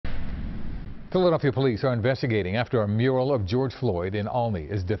Philadelphia police are investigating after a mural of George Floyd in Olney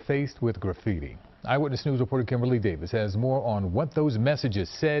is defaced with graffiti. Eyewitness News reporter Kimberly Davis has more on what those messages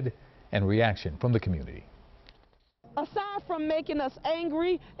said and reaction from the community. Aside from making us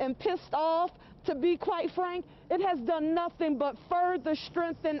angry and pissed off, to be quite frank, it has done nothing but further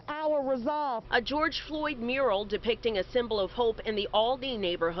strengthen our resolve. A George Floyd mural depicting a symbol of hope in the Olney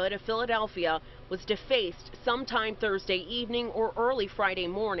neighborhood of Philadelphia was defaced sometime Thursday evening or early Friday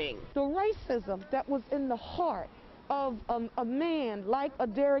morning. The racism that was in the heart of a man like a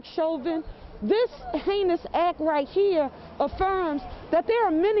Derek Chauvin, this heinous act right here affirms that there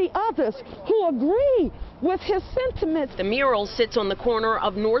are many others who agree with his sentiments. The mural sits on the corner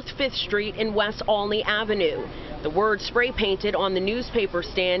of North 5th Street and West Olney Avenue. The word spray painted on the newspaper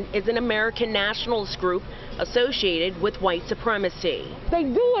stand is an American Nationalist group associated with white supremacy. They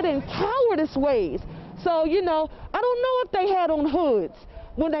do it in cowardice ways. So, you know, I don't know if they had on hoods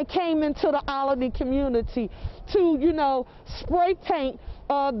when they came into the Olney community to, you know, spray paint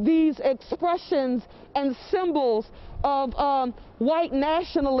these expressions and symbols of white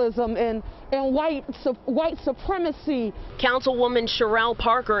nationalism and white supremacy. Councilwoman Sherelle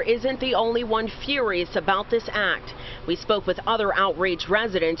Parker isn't the only one furious about this act. We spoke with other outraged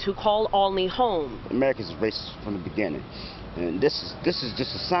residents who call Olney home. Americans are racist from the beginning, and this is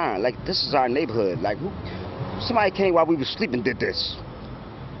just a sign. Like, this is our neighborhood. Like, somebody came while we were sleeping and did this.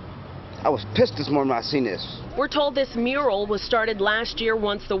 I was pissed this morning when I seen this. We're told this mural was started last year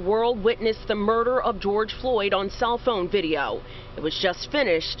once the world witnessed the murder of George Floyd on cell phone video. It was just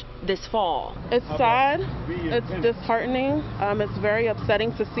finished this fall. It's sad, it's disheartening, it's very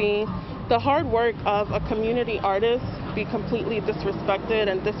upsetting to see the hard work of a community artist be completely disrespected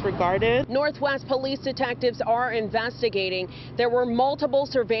and disregarded. Northwest police detectives are investigating. There were multiple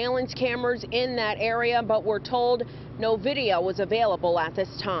surveillance cameras in that area, but we're told no video was available at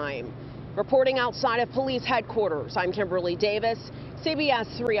this time. Reporting outside of police headquarters, I'm Kimberly Davis,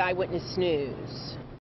 CBS 3 Eyewitness News.